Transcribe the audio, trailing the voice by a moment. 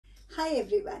Hi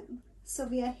everyone. So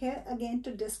we are here again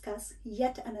to discuss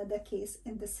yet another case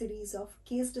in the series of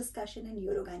case discussion in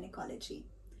urogynecology.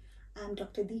 I am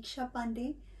Dr. Deeksha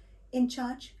Pandey, in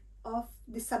charge of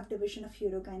the subdivision of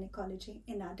urogynecology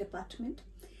in our department.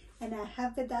 And I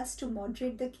have with us to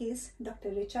moderate the case Dr.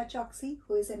 Richa Choksey,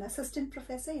 who is an assistant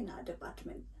professor in our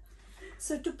department.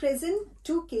 So to present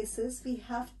two cases, we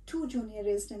have two junior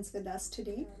residents with us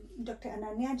today, Dr.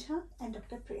 Ananya Jha and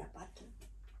Dr. Priya Patil.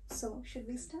 So, should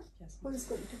we start? Yes. Who is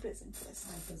going to present first?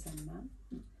 I present, ma'am.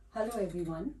 Hello,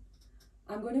 everyone.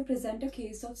 I'm going to present a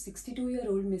case of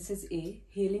 62-year-old Mrs. A,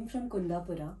 hailing from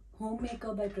Kundapura,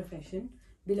 homemaker by profession,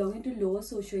 belonging to lower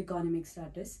socio-economic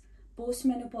status,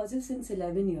 postmenopausal since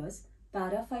 11 years,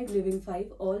 para 5, living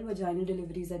 5, all vaginal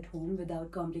deliveries at home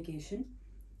without complication.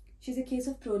 She's a case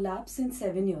of prolapse since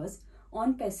 7 years,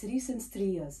 on Pessary since 3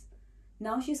 years.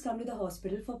 Now she's come to the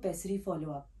hospital for Pessary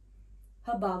follow-up.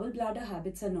 Her bowel bladder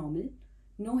habits are normal,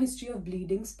 no history of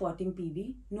bleeding, spotting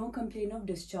PV, no complaint of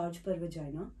discharge per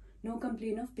vagina, no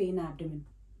complaint of pain abdomen.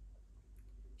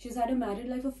 She's had a married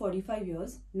life of 45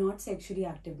 years, not sexually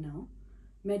active now.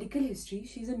 Medical history,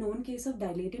 she's a known case of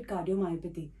dilated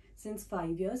cardiomyopathy since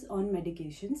 5 years on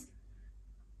medications.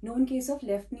 Known case of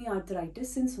left knee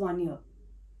arthritis since 1 year.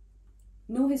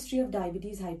 No history of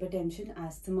diabetes, hypertension,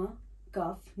 asthma,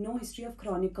 cough, no history of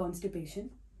chronic constipation.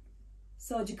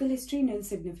 Surgical history nil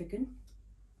significant.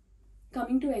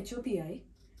 Coming to HOPI,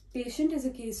 patient is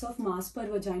a case of mass per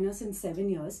vagina since 7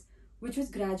 years, which was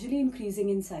gradually increasing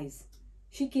in size.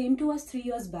 She came to us 3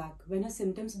 years back when her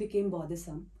symptoms became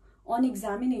bothersome. On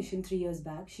examination 3 years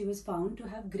back, she was found to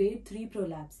have grade 3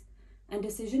 prolapse and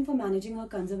decision for managing her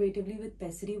conservatively with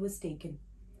Pessary was taken.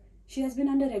 She has been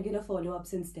under regular follow-up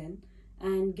since then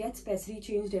and gets Pessary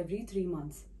changed every 3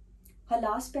 months. Her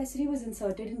last Pessary was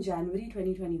inserted in January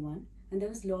 2021. And there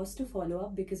was loss to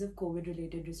follow-up because of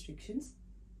COVID-related restrictions.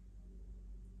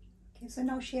 Okay, so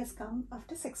now she has come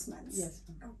after 6 months. Yes,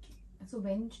 ma'am. Okay. So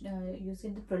when you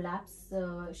said the prolapse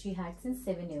she had since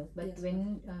 7 years, but Yes,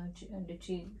 when did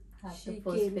she have She the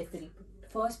first came- Pessary?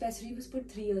 First Pessary was put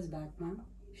 3 years back, ma'am.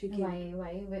 She came.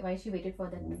 Why she waited for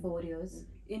that 4 years?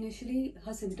 Initially,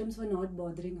 her symptoms were not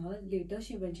bothering her. Later,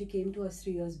 when she came to us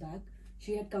 3 years back,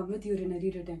 she had come with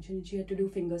urinary retention and she had to do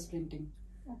finger splinting.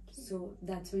 Okay. So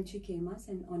that's when she came us,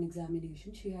 and on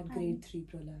examination she had grade 3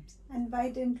 prolapse. And why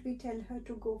didn't we tell her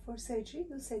to go for surgery?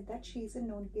 You said that she is a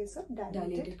known case of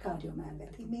dilated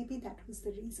cardiomyopathy. Maybe that was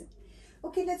the reason.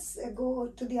 Okay, let's go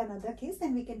to the another case,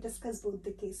 then we can discuss both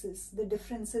the cases, the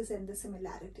differences and the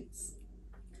similarities.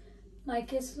 My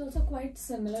case is also quite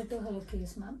similar to her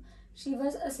case, ma'am. She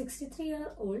was a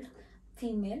 63-year-old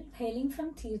female hailing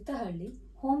from Tirthahalli,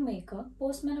 homemaker,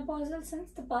 postmenopausal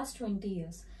since the past 20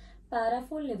 years. Para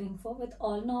 4, living 4 with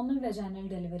all normal vaginal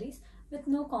deliveries with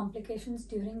no complications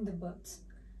during the births.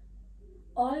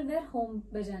 All were home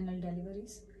vaginal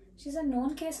deliveries. She's a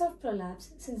known case of prolapse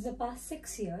since the past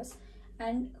 6 years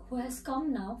and who has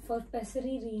come now for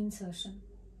Pessary reinsertion.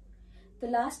 The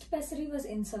last Pessary was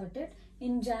inserted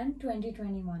in Jan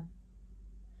 2021.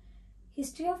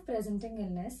 History of presenting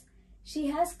illness. She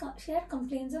had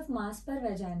complaints of mass per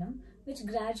vaginum which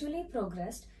gradually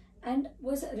progressed and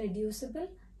was reducible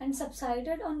and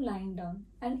subsided on lying down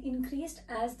and increased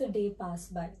as the day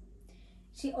passed by.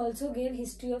 She also gave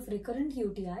history of recurrent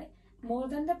UTI more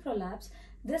than the prolapse.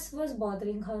 This was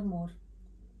bothering her more.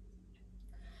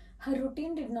 Her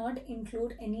routine did not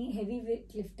include any heavy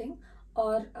weight lifting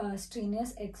or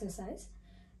strenuous exercise.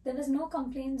 There was no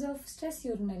complaints of stress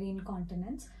urinary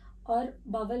incontinence or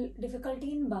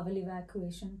difficulty in bowel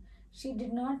evacuation. She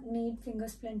did not need finger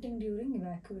splinting during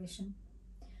evacuation.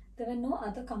 There were no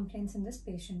other complaints in this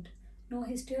patient. No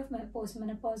history of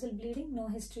postmenopausal bleeding, no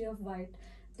history of white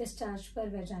discharge per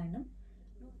vaginum.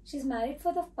 She's married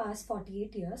for the past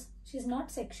 48 years. She's not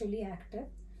sexually active.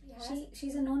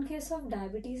 She's a known case of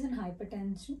diabetes and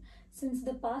hypertension since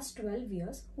the past 12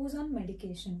 years, who's on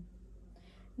medication.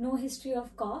 No history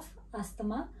of cough,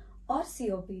 asthma or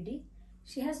COPD.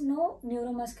 She has no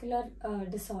neuromuscular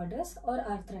disorders or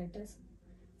arthritis.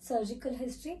 Surgical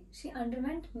history, she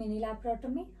underwent mini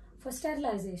laparotomy for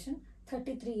sterilization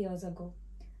 33 years ago.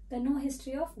 There no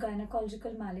history of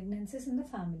gynecological malignancies in the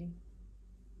family.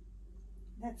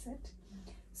 That's it.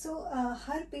 So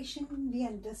her patient, we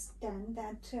understand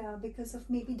that because of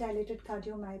maybe dilated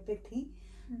cardiomyopathy,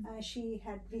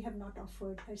 we have not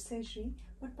offered her surgery.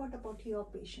 But what about your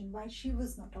patient? Why she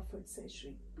was not offered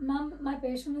surgery? Ma'am, my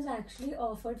patient was actually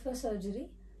offered for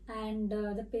surgery and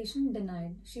the patient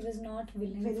denied. She was not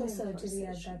willing for surgery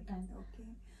at that time. Okay.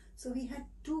 So we had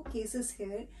two cases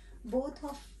here. Both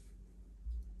of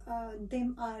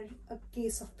them are a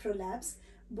case of prolapse.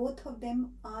 Both of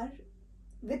them are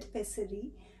with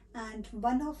Pessary, and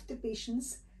one of the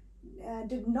patients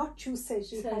did not choose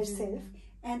surgery herself,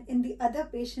 and in the other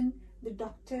patient, the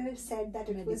doctor said that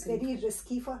it was very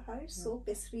risky for her, so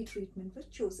Pessary treatment was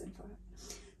chosen for her.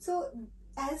 So,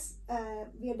 as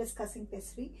we are discussing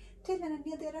Pessary, tell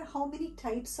Ananya, there are how many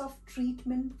types of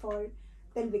treatment for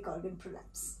pelvic organ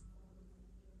prolapse?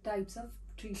 Types of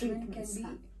treatment can be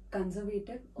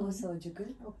conservative or surgical.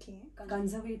 Okay.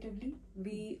 Conservatively,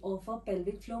 we offer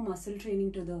pelvic floor muscle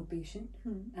training to the patient,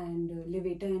 and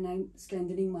levator and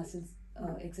strengthening muscles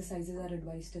exercises are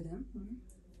advised to them.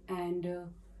 And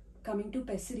coming to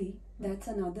Pessary, that's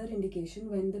another indication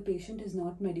when the patient is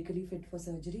not medically fit for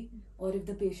surgery, or if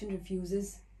the patient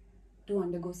refuses to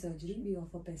undergo surgery, we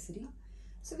offer Pessary.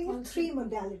 So we have three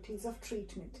modalities of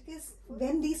treatment, because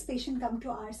when these patients come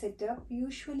to our setup,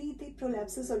 usually the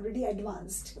prolapse is already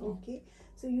advanced. Okay,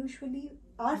 so usually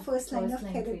our first line of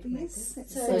therapy is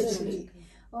surgery.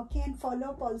 Okay, and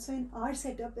follow-up also in our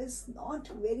setup is not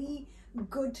very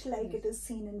good like it is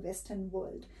seen in Western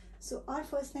world. So our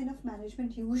first line of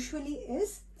management usually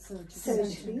is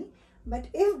surgery. But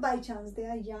if by chance they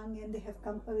are young and they have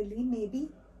come early, maybe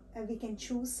we can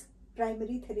choose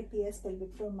primary therapy as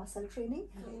pelvic floor muscle training.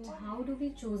 So how do we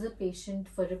choose a patient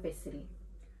for a Pessary?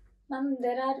 Ma'am,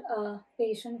 there are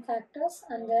patient factors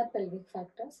and there are pelvic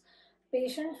factors.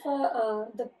 Patient for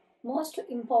the most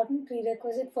important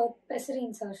prerequisite for Pessary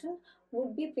insertion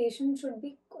would be patient should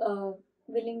be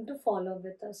willing to follow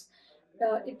with us.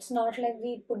 It's not like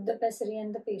we put the Pessary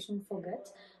and the patient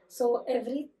forgets. So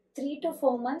every 3 to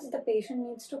 4 months, the patient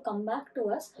needs to come back to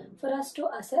us for us to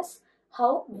assess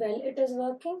how well it is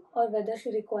working or whether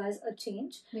she requires a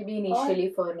change. Maybe initially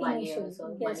for 1 year or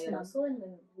so, yes, 1 year or so, and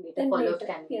then later then follow-up later,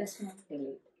 can be yes, ma'am.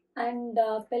 delayed. And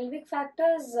pelvic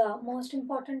factors, most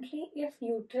importantly, if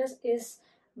uterus is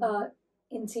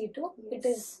in situ, it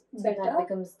is better. So that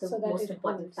becomes the so that most it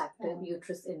important holds. factor,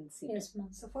 uterus in situ. Yes, ma'am.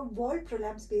 So for wall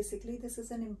prolapse, basically, this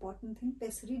is an important thing.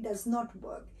 Pessary does not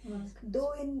work.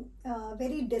 Though in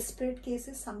very desperate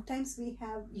cases, sometimes we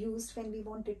have used when we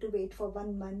wanted to wait for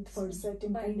 1 month for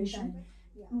certain condition.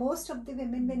 Most of the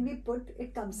women, when we put,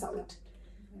 it comes out.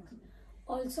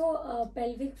 Also,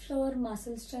 pelvic floor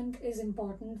muscle strength is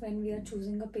important when we are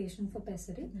choosing a patient for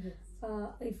Pessary.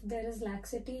 If there is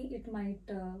laxity, it might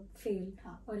fail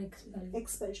or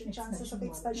expel. Chances of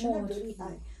expulsion are very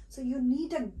high. So you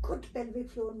need a good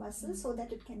pelvic floor muscle so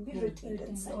that it can be retained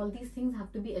inside. All these things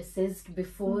have to be assessed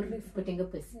before putting a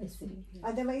Pessary.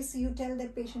 Otherwise, you tell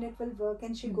that patient it will work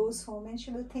and she goes home and she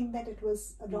will think that it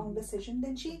was a wrong decision.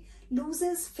 Then she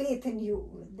loses faith in you.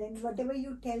 Then whatever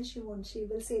you tell, she won't. She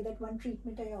will say that one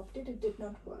treatment I opted, it did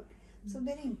not work. So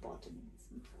very important.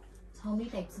 So how many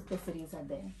types of Pessaries are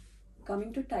there?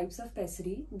 Coming to types of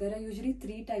Pessary, there are usually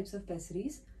 3 types of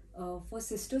Pessaries. For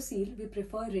cystocele, we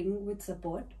prefer ring with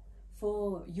support.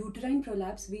 For uterine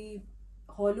prolapse,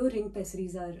 hollow ring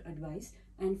Pessaries are advised.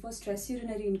 And for stress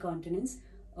urinary incontinence,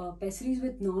 Pessaries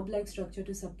with knob-like structure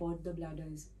to support the bladder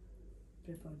is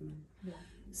preferred.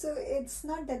 So it's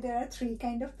not that there are 3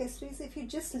 kind of Pessaries. If you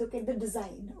just look at the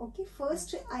design, okay.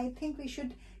 First, I think we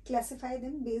should classify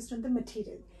them based on the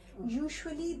material.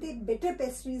 Usually the better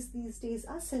Pessaries these days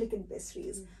are silicone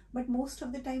Pessaries, but most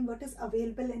of the time what is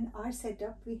available in our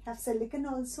setup, we have silicone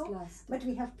also, but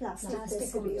we have plastic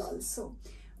Pessary also.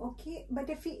 Okay, but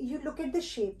if you look at the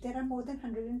shape, there are more than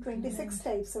 126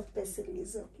 types of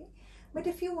Pessaries. Okay, but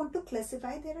if you want to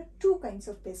classify, there are 2 kinds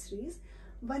of Pessaries.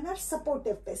 One are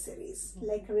supportive Pessaries,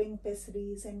 like ring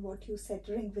Pessaries and what you said,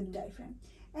 ring with diaphragm.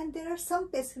 And there are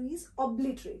some Pessaries,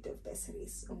 obliterative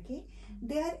Pessaries. Okay,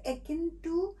 they are akin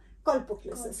to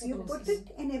colpoclosis. You put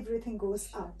it and everything goes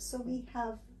up. So we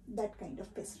have that kind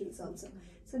of Pessaries also.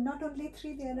 So not only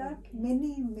 3, there are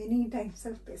many types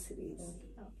of Pessaries.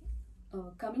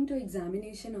 Coming to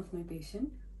examination of my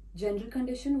patient, general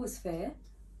condition was fair,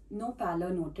 no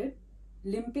pallor noted,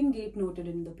 limping gait noted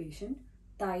in the patient,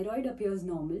 thyroid appears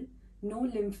normal, no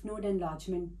lymph node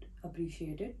enlargement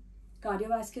appreciated,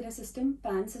 cardiovascular system,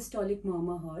 pansystolic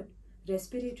murmur heard,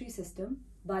 respiratory system,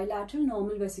 bilateral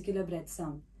normal vesicular breath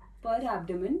sound. Per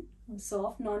abdomen,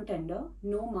 soft, non-tender,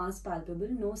 no mass palpable,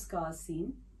 no scars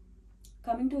seen.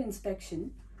 Coming to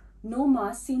inspection, no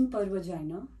mass seen per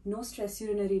vagina, no stress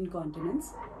urinary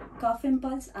incontinence, cuff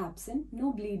impulse absent,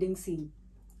 no bleeding seen.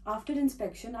 After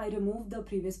inspection, I removed the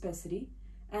previous Pessary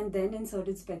and then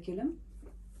inserted speculum.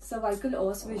 Cervical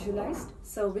os visualized,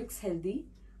 cervix healthy.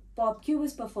 POPQ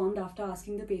was performed after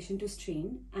asking the patient to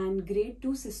strain, and grade 2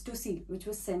 cystocele, which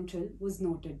was central, was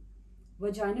noted.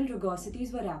 Vaginal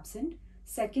rugosities were absent.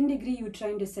 2nd degree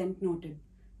uterine descent noted.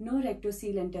 No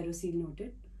rectocele and pterocele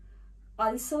noted.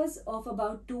 Ulcers of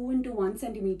about 2 into 1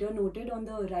 centimeter noted on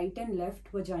the right and left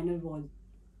vaginal wall,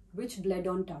 which bled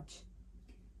on touch.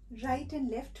 Right and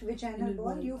left vaginal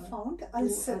wall, you found around,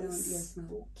 ulcers. yes, ma'am.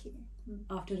 Okay.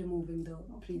 After removing the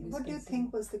Okay. previous What do you pessary.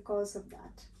 think was the cause of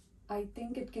that? I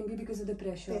think it can be because of the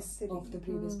pressure Pessary. of the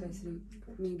previous pessary.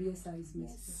 Good. Maybe a size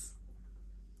mistake. Yes.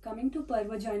 Coming to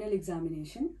pervaginal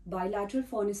examination, bilateral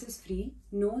fornix is free,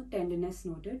 no tenderness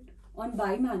noted. On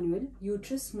bimanual,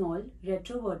 uterus small,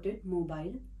 retroverted,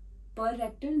 mobile. Per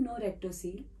rectal, no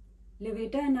rectocele.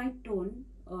 Levator anite tone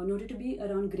noted to be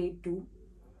around grade 2.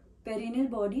 Perineal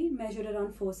body measured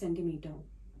around 4 centimeter.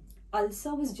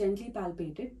 Ulcer was gently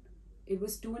palpated. It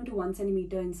was 2 into 1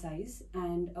 centimeter in size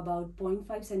and about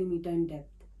 0.5 centimeter in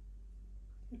depth.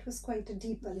 It was quite a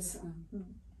deep Yes, ulcer.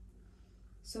 ma'am.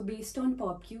 So based on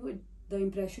POPQ, the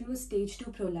impression was stage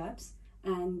 2 prolapse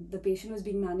and the patient was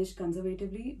being managed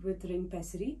conservatively with ring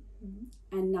pessary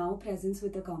and now presents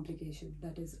with a complication,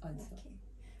 that is ulcer. Okay.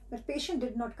 But patient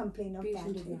did not complain of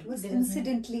Patient that. did not. It was There was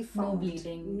incidentally No found.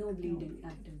 bleeding. No bleeding,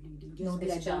 active bleeding. No Just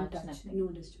blood on discharge, touch. nothing. No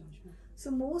discharge. ma'am.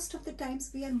 So most of the times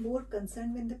we are more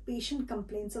concerned when the patient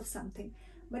complains of something.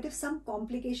 But if some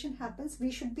complication happens,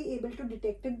 we should be able to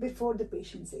detect it before the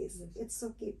patient says. Yes. It's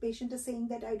okay. Patient is saying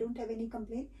that I don't have any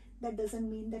complaint. That doesn't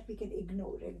mean that we can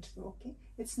ignore it. Okay.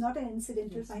 It's not an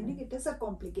incidental Yes, finding. ma'am. It is a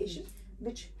complication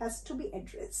which has to be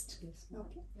addressed. Yes, ma'am.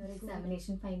 Okay. Your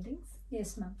examination findings?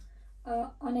 Yes, ma'am.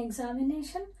 On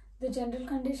examination, the general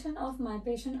condition of my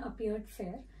patient appeared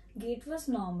fair. Gait was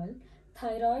normal.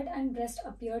 Thyroid and breast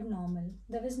appeared normal.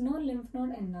 There was no lymph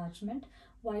node enlargement.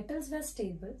 Vitals were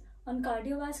stable. On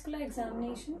cardiovascular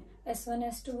examination, S1,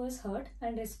 S2 was heard,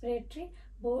 and respiratory,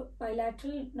 both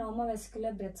bilateral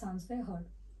normovascular breath sounds were heard.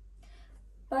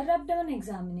 Per abdomen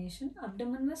examination,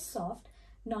 abdomen was soft,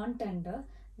 non-tender.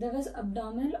 There was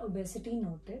abdominal obesity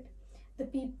noted.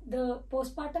 The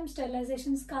postpartum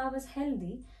sterilization scar was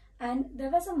healthy, and there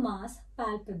was a mass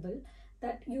palpable,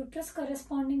 that uterus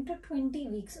corresponding to 20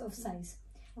 weeks of size.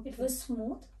 It was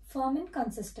smooth, firm in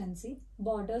consistency,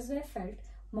 borders were felt,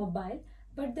 mobile,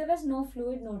 but there was no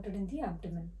fluid noted in the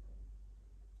abdomen.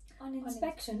 On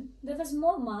inspection, there was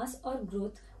more mass or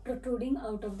growth protruding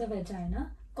out of the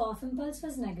vagina. Cough impulse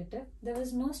was negative. There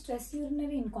was no stress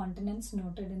urinary incontinence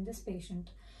noted in this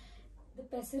patient. The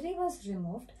pessary was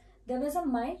removed. There was a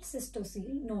mild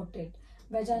cystocele noted.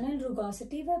 Vaginal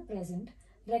rugosity were present.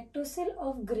 Rectocele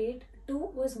of grade 2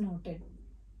 was noted.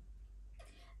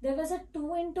 There was a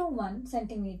 2 into 1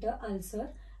 centimeter ulcer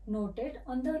noted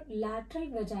on the lateral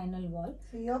vaginal wall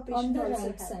So your on patient the also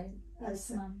right had side. Yes,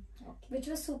 ulcer. ma'am. Okay. Which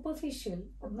was superficial.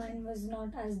 Mine was not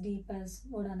as deep as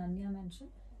what Ananya mentioned.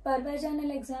 Per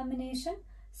vaginal examination,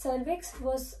 cervix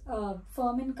was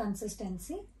firm in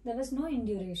consistency. There was no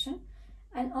induration.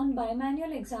 And on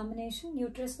bimanual examination,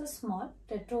 uterus was small,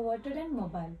 retroverted and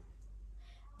mobile.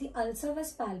 The ulcer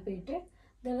was palpated.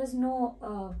 There was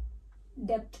no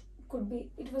depth. Could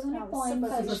be, it was only No,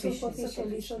 0.5 superficial.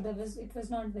 superficially, so it was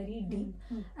not very deep,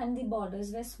 and the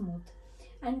borders were smooth.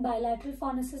 And bilateral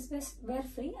fornices were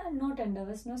free and no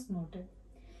tenderness was noted.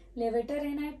 Levator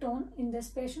ani tone in this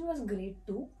patient was grade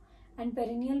 2 and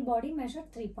perineal body measured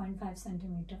 3.5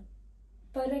 centimeter.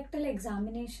 Per rectal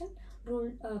examination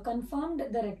confirmed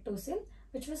the rectocele,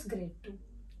 which was grade 2.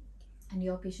 And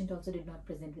your patient also did not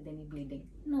present with any bleeding?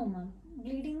 No, ma'am.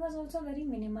 Bleeding was also very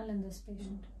minimal in this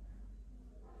patient.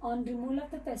 On removal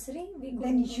of the pessary, we could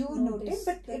Then you noted, notice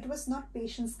but that- it was not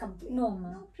patient's complaint. No,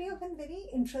 ma'am. Now, Priya, one very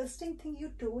interesting thing you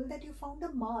told that you found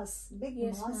a mass, big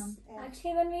Yes, mass. ma'am.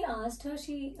 Actually, when we asked her,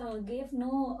 she gave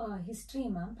no history,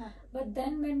 ma'am. But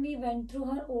then when we went through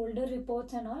her older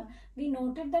reports and all, we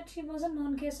noted that she was a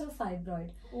known case of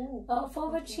fibroid, for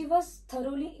which she was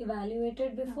thoroughly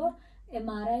evaluated before.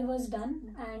 MRI was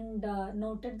done and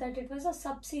noted that it was a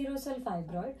subserosal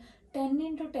fibroid, 10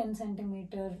 into 10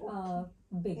 centimeter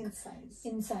big in size.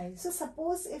 in size. So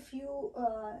suppose if you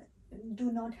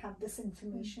do not have this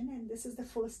information and this is the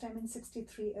first time in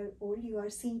 63-year-old you are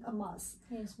seeing a mass,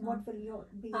 Yes, ma'am. what will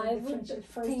be your I would differential?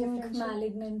 First think differential?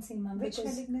 malignancy, ma'am. Which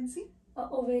because malignancy?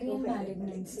 ovarian Ovarian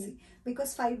malignancy.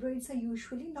 Because fibroids are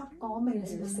usually not common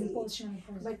Yes, in this ma'am. age.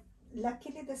 Postmenopausal. But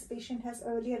luckily this patient has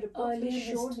earlier reports Earlier which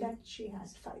showed history. that she had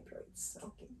fibroids.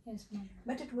 Okay. Yes, ma'am.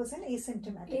 But it was an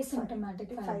asymptomatic Asymptomatic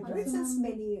fibroid fibroid. since ma'am,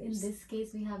 many in years. this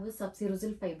case, we have a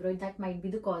subserosal fibroid that might be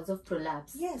the cause of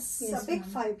prolapse. Yes, Yes, a big ma'am.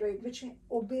 fibroid, which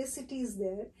obesity is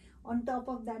there. On top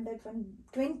of that, that one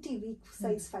 20-week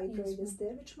size fibroid is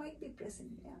there, which might be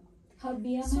present. Yeah. Her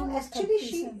BMI So was actually,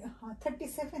 she 37.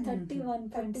 37,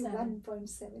 31.7.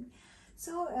 31.7.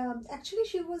 So actually,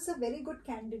 she was a very good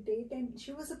candidate, and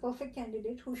she was a perfect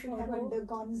candidate who should have For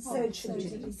undergone surgery.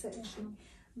 surgery. Yes, ma'am.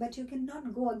 But you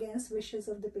cannot go against wishes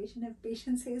of the patient. If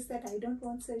patient says that I don't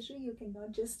want surgery, you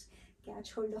cannot just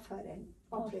catch hold of her and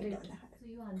operate on her. So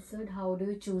you answered how do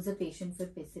you choose a patient for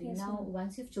pessary. Yes, Now, ma'am.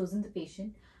 once you've chosen the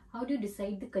patient, how do you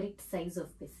decide the correct size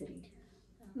of pessary?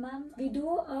 Ma'am, we do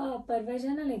a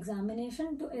pervaginal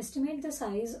examination to estimate the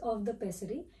size of the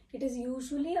pessary. It is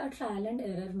usually a trial and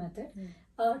error method.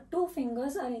 2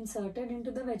 fingers are inserted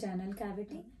into the vaginal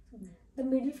cavity. The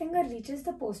middle finger reaches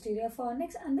the posterior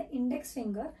fornix and the index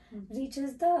finger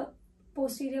reaches the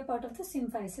posterior part of the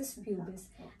symphysis pubis.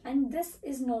 And this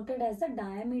is noted as the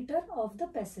diameter of the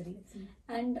pessary.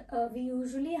 And we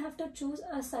usually have to choose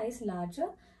a size larger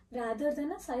rather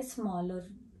than a size smaller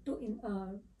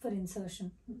for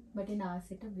insertion. But in our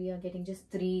setup, we are getting just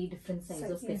 3 different sizes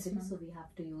of Yes, pessary, ma'am. so we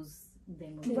have to use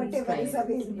them. Whatever is Right.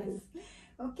 available.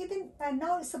 Okay, then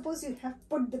now suppose you have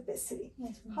put the pessary.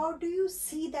 Yes, ma'am. How do you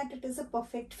see that it is a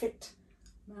perfect fit?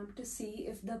 Ma'am, to see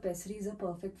if the pessary is a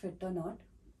perfect fit or not,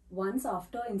 once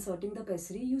after inserting the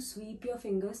pessary, you sweep your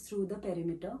fingers through the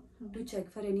perimeter to check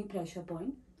for any pressure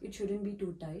point. It shouldn't be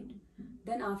too tight.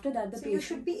 Then after that, the So patient... you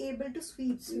should be able to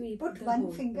Sweep put the one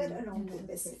whole finger thing. around Yes, the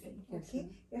pessary. yes, Okay,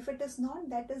 ma'am. if it is not,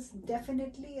 that is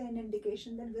definitely an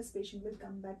indication that this patient will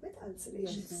come back with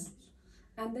ulcerations. Yes, ma'am.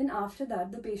 And then after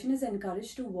that, the patient is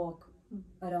encouraged to walk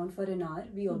around for an hour.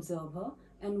 We observe her,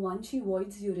 and once she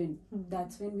voids urine,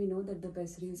 that's when we know that the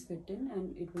pessary is fit in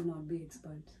and it will not be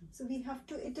expelled. So we have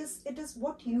to. It is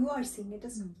what you are seeing. It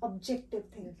is objective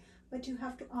thing, but you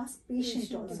have to ask patient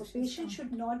Patient also. also. Patient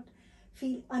should not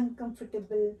feel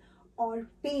uncomfortable or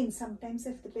pain. Sometimes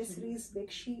if the pessary is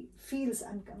big, she feels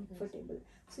uncomfortable.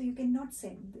 So you cannot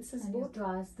send. This is And you have both. to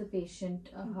ask the patient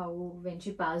how, when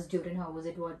she passed urine, how was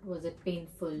it? What was it,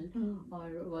 painful,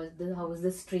 or how was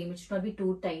the stream? It should not be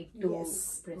too tight to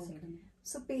Yes. pressing.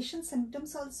 So patient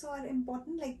symptoms also are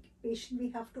important. Like patient, we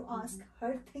have to ask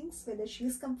her things, whether she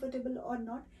is comfortable or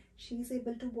not. She is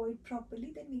able to void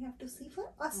properly. Then we have to see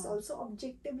for us also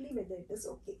objectively whether it is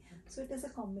okay. So it is a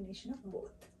combination of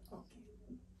both.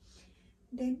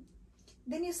 Okay.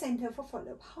 Then you send her for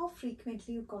follow-up. How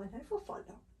frequently you call her for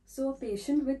follow-up? So a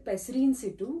patient with pessary in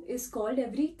situ is called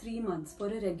every 3 months for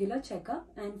a regular checkup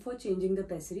and for changing the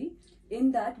pessary.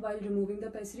 In that, while removing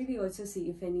the pessary, we also see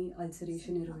if any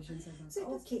ulceration erosions are So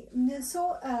occurred. okay.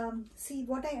 So see,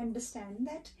 what I understand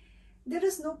that there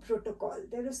is no protocol,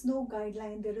 there is no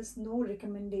guideline, there is no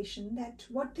recommendation that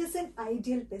what is an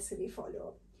ideal pessary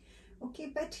follow-up.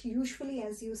 Okay, but usually,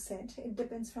 as you said, it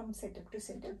depends from setup to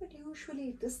setup, but usually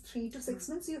it is 3 to 6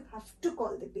 months you have to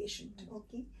call the patient.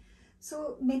 Okay,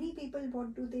 so many people,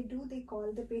 what do? They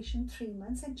call the patient 3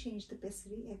 months and change the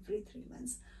pessary every 3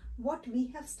 months. What we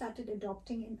have started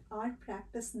adopting in our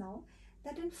practice now,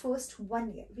 that in first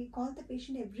 1 year we call the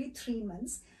patient every 3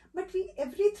 months, but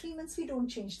every 3 months we don't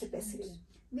change the pessary.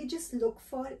 We just look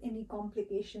for any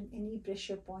complication, any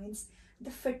pressure points, the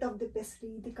fit of the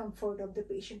pessary, the comfort of the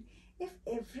patient. If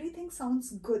everything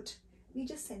sounds good, we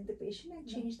just send the patient and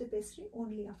change the pessary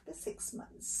only after 6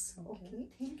 months. Okay.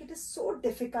 I think it is so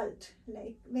difficult,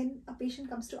 like when a patient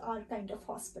comes to our kind of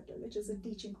hospital, which is a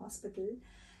teaching hospital,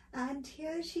 and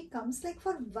here she comes like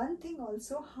for one thing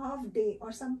also half day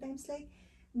or sometimes like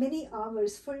many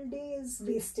hours, full day is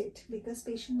wasted because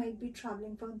patient might be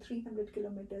traveling from 300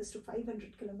 kilometers to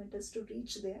 500 kilometers to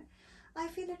reach there. I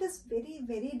feel it is very,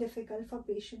 very difficult for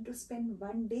patient to spend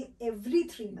 1 day every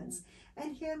 3 months.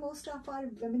 And here most of our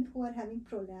women who are having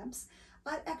prolapse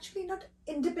are actually not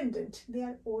independent. They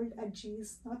are old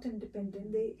ajis, not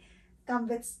independent. They come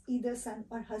with either son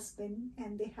or husband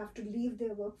and they have to leave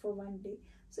their work for 1 day.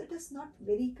 So it is not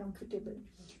very comfortable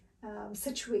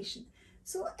situation.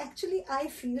 So actually I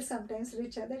feel sometimes,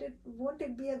 Richa, that won't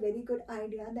it be a very good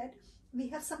idea that we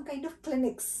have some kind of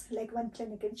clinics, like one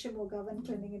clinic in Shimoga, one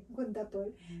clinic in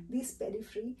Kundapur, these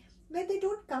periphery, where they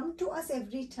don't come to us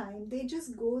every time. They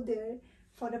just go there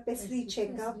for a pessary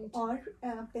checkup or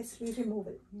pessary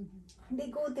removal. They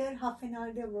go there, half an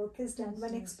hour, their work is done,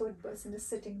 one expert person is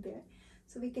sitting there.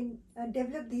 So we can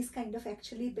develop these kind of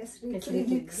actually pessary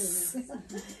clinics.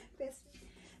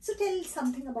 So tell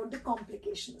something about the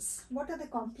complications. What are the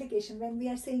complications when we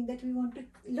are saying that we want to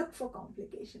look for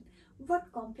complication?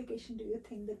 What complication do you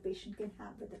think the patient can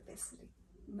have with a pessary?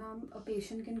 Ma'am, a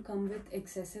patient can come with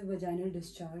excessive vaginal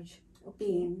discharge,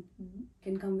 pain,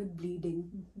 can come with bleeding,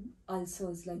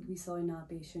 ulcers like we saw in our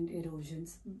patient,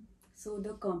 erosions. So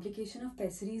the complication of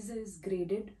pessaries is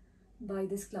graded by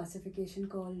this classification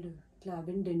called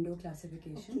Clavin-Dindo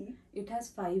classification. It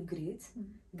has 5 grades.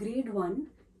 Grade 1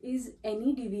 is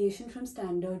any deviation from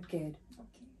standard care,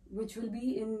 which will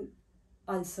be in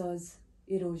ulcers,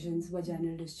 erosions,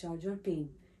 vaginal discharge or pain.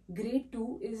 Grade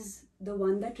 2 is the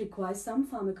one that requires some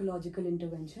pharmacological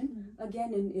intervention,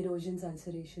 again in erosions,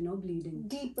 ulceration or bleeding.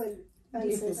 Deeper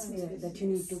If ulcers. it's, yeah, that you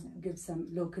need to give some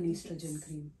local estrogen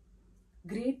cream.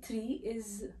 Grade 3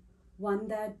 is one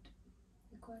that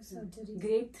Requires surgery.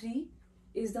 Grade 3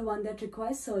 is the one that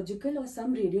requires surgical or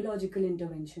some radiological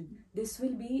intervention. This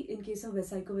will be in case of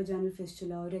vesicovaginal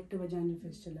fistula or rectovaginal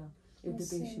fistula if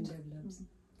the patient develops.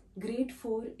 Grade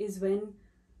 4 is when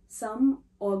some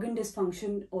organ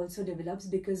dysfunction also develops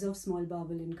because of small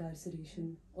bowel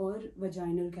incarceration or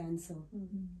vaginal cancer.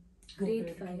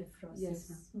 Grade 5,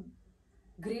 yes, ma'am.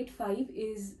 Grade 5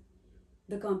 is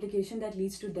the complication that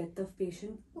leads to death of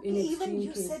patient in Okay, extreme even you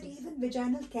cases. said even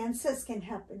vaginal cancers can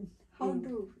happen.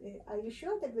 Are you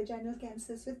sure that vaginal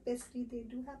cancers with Pessary they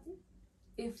do happen?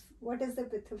 What is the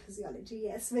pathophysiology?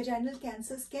 Yes, vaginal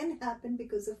cancers can happen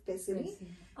because of Pessary.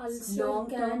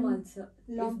 Long-term ulcer.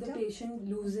 Long if the term? patient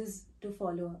loses to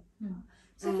follow up.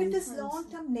 So if it is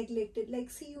long-term neglected,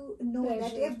 like see you know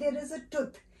that if there is a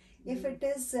tooth, if it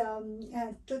is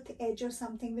a tooth edge or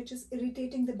something which is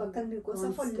irritating the buccal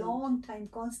mucosa for a long time,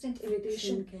 constant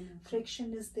irritation,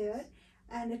 friction is there,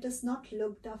 and it is not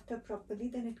looked after properly,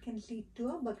 then it can lead to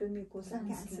a buccal mucosa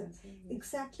cancer.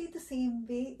 Exactly the same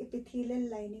way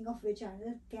epithelial lining of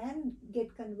vagina can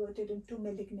get converted into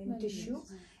malignant tissue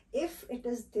if it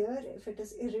is there, if it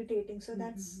is irritating. So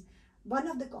that's one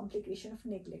of the complications of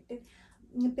neglected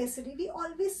Pessary. We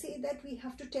always say that we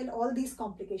have to tell all these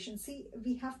complications. See,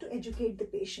 we have to educate the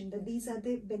patient that these are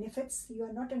the benefits. You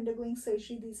are not undergoing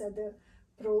surgery. These are the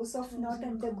pros of not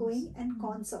undergoing and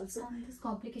cons also. And these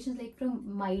complications like from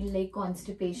mild like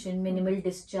constipation, minimal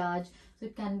discharge, so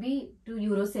it can be to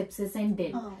urosepsis and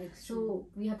death. So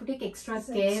we have to take extra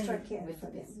care with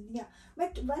for this. them. Yeah,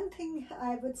 but one thing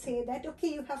I would say that okay,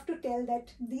 you have to tell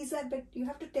that these are, but you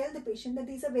have to tell the patient that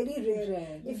these are very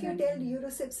rare. If you tell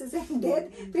urosepsis and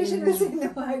death, patient will say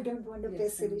no, I don't want a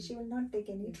Pessary. She will not take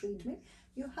any treatment.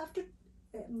 You have to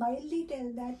mildly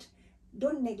tell that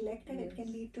don't neglect it. It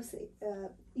can lead to say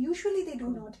usually they do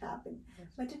not happen,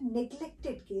 but in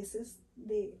neglected cases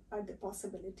they are the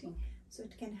possibility. So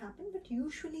it can happen, but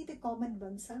usually the common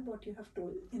ones are what you have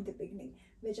told in the beginning.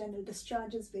 Vaginal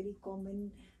discharge is very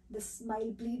common. The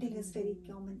mild bleeding is very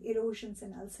common. Erosions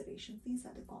and ulcerations, these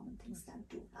are the common things that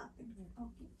do happen.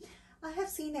 Okay, I have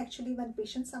seen actually one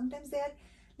patient, sometimes they are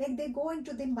like they go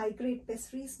into the migrate,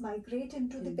 Pessaries migrate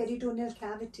into the peritoneal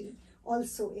cavity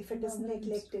also if it is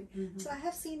neglected. So I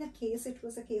have seen a case, it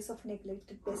was a case of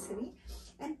neglected Pessary,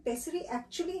 and Pessary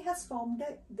actually has formed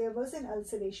there was an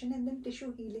ulceration and then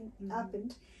tissue healing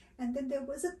happened, and then there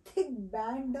was a thick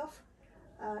band of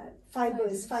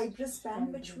fibrous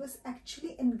band which was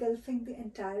actually engulfing the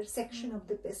entire section of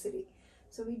the Pessary.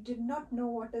 So we did not know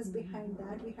what is behind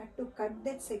that. We had to cut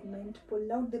that segment,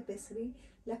 pull out the Pessary.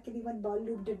 Luckily one ball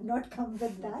loop did not come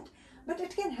with that, but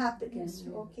it can happen.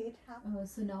 Okay, it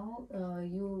happens. So now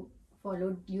you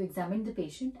examined the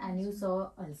patient and you saw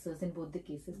ulcers in both the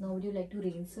cases. Now would you like to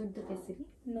reinsert the Pessary?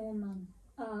 No, ma'am.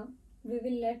 We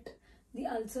will let the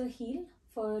ulcer heal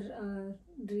for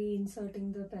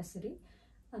reinserting the Pessary.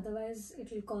 Otherwise,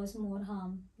 it will cause more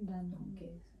harm than.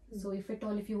 Okay. So if at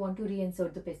all, if you want to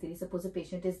reinsert the Pessary, suppose a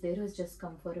patient is there who has just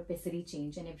come for a Pessary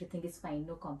change and everything is fine,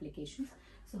 no complications.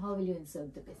 So how will you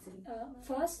insert the Pessary?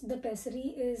 First, the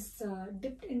Pessary is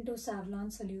dipped into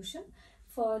Savlon solution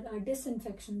for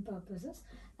disinfection purposes,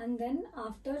 and then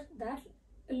after that,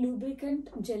 lubricant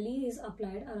jelly is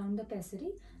applied around the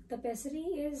Pessary. The Pessary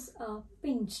is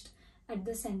pinched at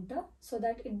the center so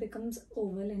that it becomes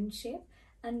oval in shape,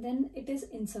 and then it is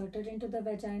inserted into the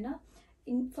vagina.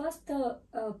 First, the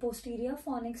posterior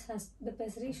fornix the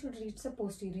Pessary should reach the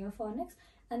posterior fornix,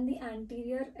 and the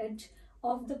anterior edge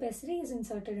of the Pessary is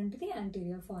inserted into the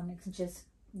anterior fornix. Just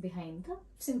behind the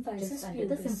symphysis just under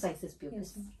the symphysis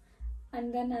pubis. Yes,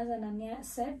 and then as Ananya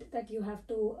said that you have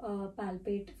to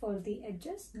palpate for the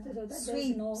edges so that there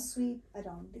is no sweep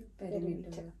around the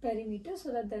perimeter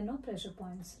so that there are no pressure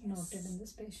points noted in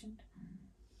this patient.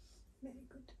 Very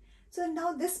good. So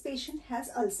now this patient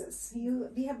has ulcers.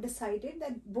 We have decided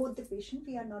that both the patient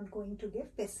we are not going to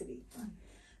give Pessary.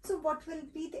 So what will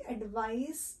be the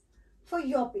advice for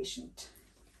your patient?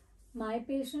 My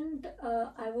patient,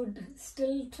 I would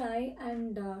still try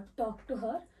and talk to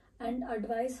her and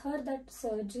advise her that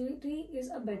surgery is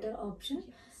a better option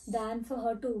than for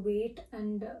her to wait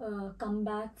and come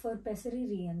back for Pessary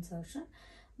reinsertion.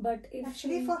 But if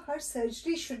actually for her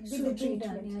surgery should be the treatment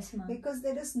done, yes, because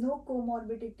there is no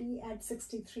comorbidity at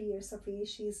 63 years of age.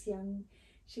 She is young.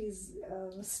 She's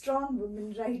a strong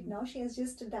woman right now. She has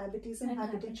just diabetes and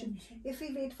hypertension. If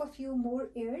we wait for few more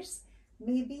years,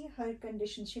 maybe her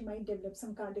condition, she might develop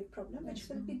some cardiac problem, which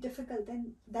will be difficult.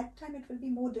 Then that time it will be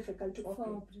more difficult to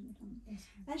operate.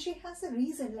 And she has a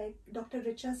reason, like Dr.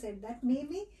 Richa said, that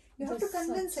maybe you have to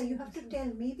convince her, you have to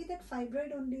tell, maybe that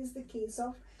fibroid only is the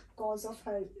cause of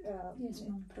her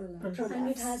prolapse. And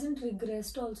it hasn't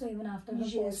regressed also even after the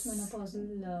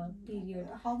postmenopausal period.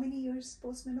 How many years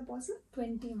postmenopausal?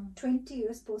 20 months. 20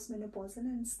 years postmenopausal,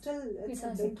 and still it's a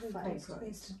big fight.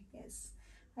 Yes.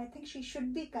 I think she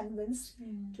should be convinced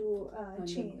to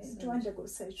change, to undergo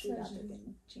surgery rather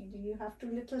than changing. You have to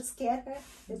little scare her.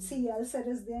 Let's see, ulcer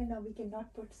is there, now we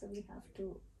cannot put, so we have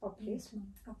to operate.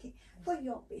 Okay. For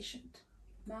your patient.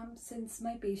 Ma'am, since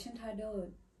my patient had a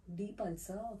deep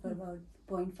ulcer of about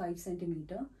 0.5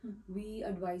 centimeter, we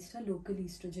advised her local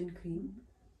estrogen cream,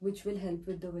 which will help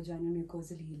with the vaginal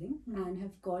mucosal healing, and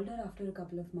have called her after a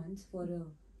couple of months for a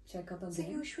checkup again. So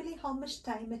usually how much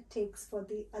time it takes for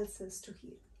the ulcers to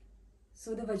heal?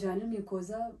 So the vaginal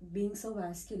mucosa, being so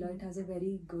vascular, it has a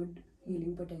very good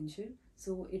healing potential.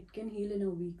 So it can heal in a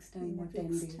week's time or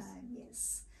 10 days.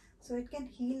 Yes. So it can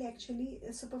heal actually,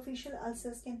 superficial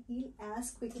ulcers can heal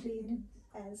as quickly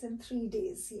as in 3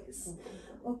 days. Yes.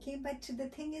 Okay, but the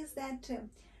thing is that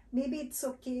maybe it's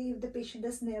okay if the patient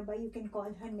is nearby, you can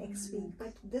call her next week.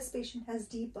 But this patient has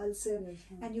deep ulcer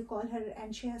and you call her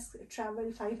and she has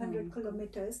traveled 500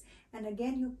 kilometers and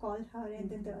again you call her and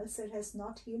then the ulcer has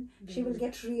not healed, she will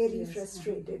get really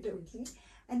frustrated. Okay.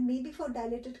 And maybe for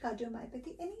dilated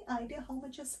cardiomyopathy, any idea how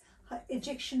much is her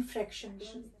ejection fraction?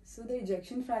 So the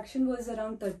ejection fraction was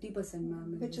around 30%,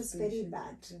 ma'am. Which is very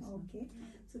bad. Okay.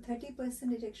 So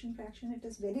 30% ejection fraction, it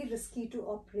is very risky to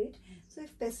operate. So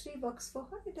if Pessary works for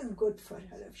her, it is good for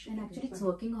her. And actually it's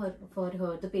working for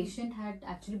her. The patient had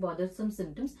actually bothersome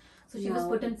symptoms. So she was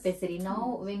put on Pessary.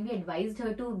 Now when we advised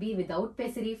her to be without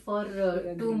Pessary for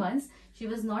 2 months, she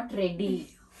was not ready.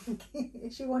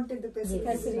 She wanted the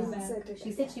Pessary.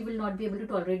 She said she will not be able to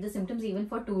tolerate the symptoms even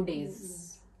for 2 days.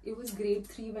 It was grade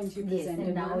 3 when she presented,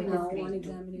 and now it is grade on 2.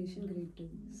 examination grade 2.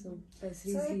 So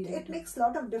it makes a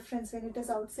lot of difference when it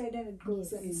is outside and it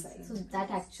goes inside. So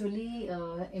that actually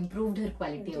improved her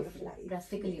quality of life,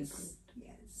 drastically improved.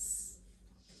 Yes.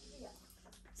 Yeah.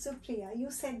 So Priya, you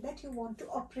said that you want to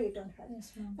operate on her.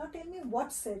 Yes, ma'am. Now tell me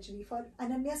what surgery. For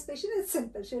Ananya's patient, it's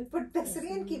simple. She'll put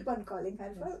Pessary and keep on calling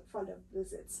her for follow-up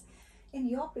visits. In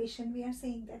your patient, we are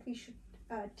saying that we should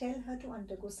tell her to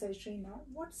undergo surgery now.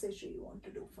 What surgery you want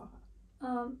to do for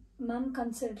her? Ma'am,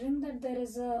 considering that there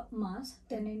is a mass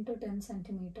 10 into 10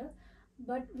 centimeter,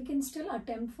 but we can still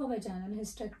attempt for vaginal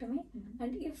hysterectomy,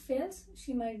 and if fails,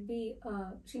 she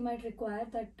might require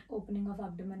that opening of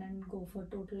abdomen and go for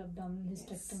total abdominal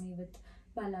hysterectomy with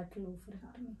bilateral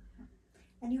oophorectomy.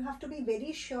 And you have to be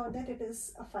very sure that it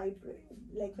is a fibroid.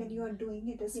 Like when you are doing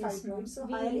it is fibroid, so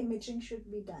higher imaging should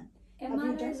be done.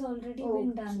 MRI has already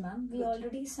been done, ma'am.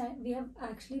 We have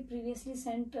actually previously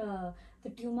sent the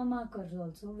tumor markers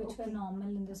also, which were normal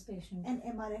in this patient. And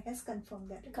MRI has confirmed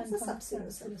that it is a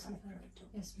subserosal fibroid.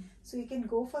 Yes, ma'am. So you can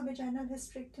go for vaginal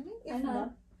hysterectomy. If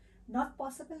not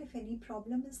possible, if any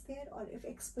problem is there or if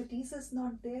expertise is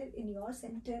not there in your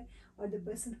center or the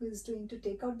person who is doing to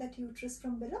take out that uterus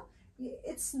from below,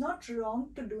 it's not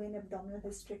wrong to do an abdominal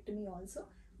hysterectomy also,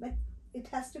 but it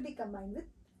has to be combined with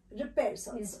repairs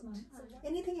also. Yes, ma'am.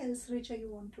 Anything else, Richa, you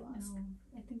want to ask?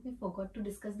 I think we forgot to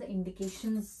discuss the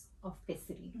indications of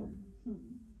Pessary.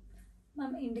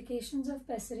 Ma'am, indications of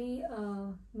Pessary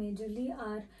majorly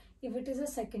are if it is a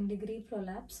second degree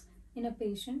prolapse in a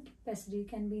patient, Pessary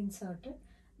can be inserted.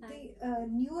 The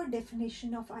newer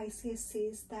definition of ICS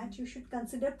says that you should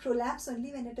consider prolapse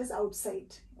only when it is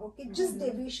outside. Okay, just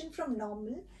deviation from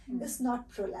normal is not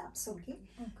prolapse. Okay,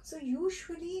 so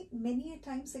usually many a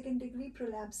time second degree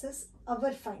prolapse is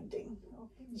our finding.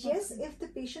 Okay, yes, if the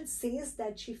patient says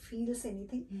that she feels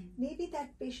anything, maybe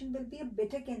that patient will be a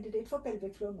better candidate for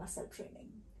pelvic floor muscle training.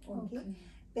 Okay.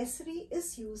 Pessary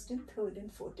is used in third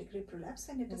and fourth degree prolapse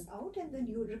when it is out, and then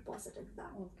you reposit it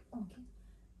back. Okay.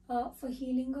 For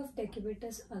healing of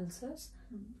decubitus ulcers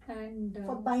and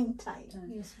for buying time.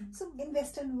 Yes, ma'am. So in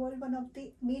Western world, one of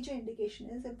the major indication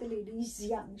is if the lady is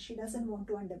young, she doesn't want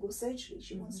to undergo surgery,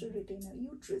 she wants to retain her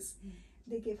uterus,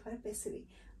 they give her Pessary.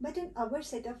 But in our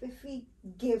setup, if we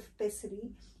give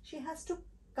Pessary, she has to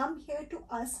come here to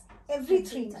us every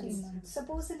 3 months.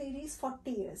 Suppose the lady is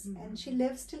 40 years and she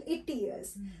lives till 80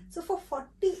 years. So for 40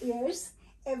 years,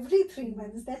 every 3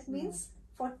 months, that means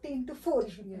 40 into 4.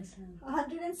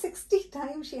 160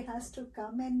 times she has to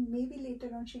come, and maybe later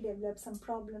on she develops some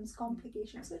problems,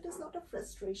 complications. So it is a lot of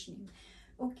frustration.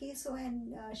 Okay, so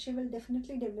and she will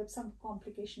definitely develop some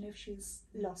complication if she's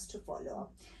lost to follow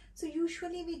up. So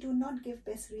usually we do not give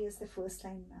Pessary as the first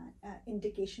line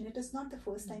indication. It is not the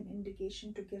first line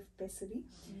indication to give Pessary.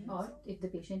 Or if the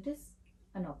patient is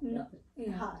No, yeah.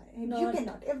 You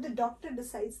cannot. If the doctor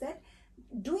decides that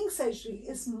doing surgery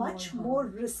is much more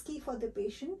risky for the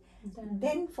patient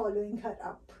than following her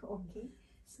up. Okay.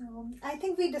 So I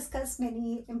think we discussed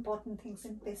many important things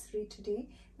in Pessary today,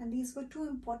 and these were two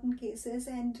important cases,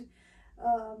 and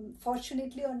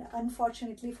fortunately or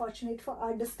unfortunately, fortunate for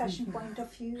our discussion point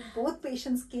of view, both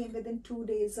patients came within 2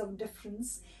 days of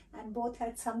difference and both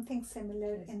had something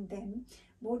similar in them.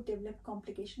 Both developed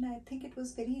complication. I think it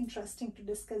was very interesting to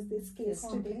discuss this case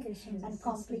today and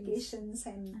complications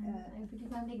and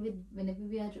I believe whenever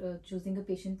we are choosing a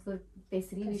patient for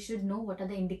Pessary, we should know what are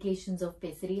the indications of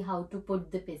Pessary, how to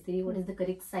put the Pessary, what is the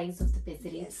correct size of the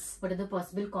Pessary, what are the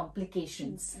possible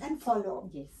complications and follow.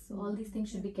 Yes, so all these things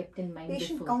should be kept in mind.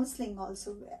 Patient before. counseling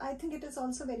also. I think it is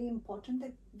also very important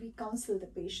that we counsel the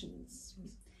patients.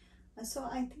 So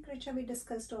I think, Richa, we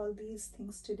discussed all these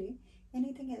things today.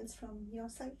 Anything else from your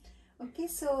side? Okay,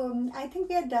 so I think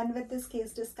we are done with this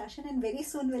case discussion, and very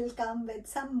soon we'll come with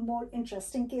some more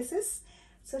interesting cases.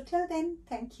 So till then,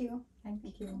 thank you.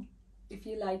 Thank you. If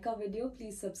you like our video,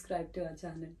 please subscribe to our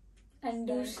channel. And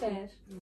do share.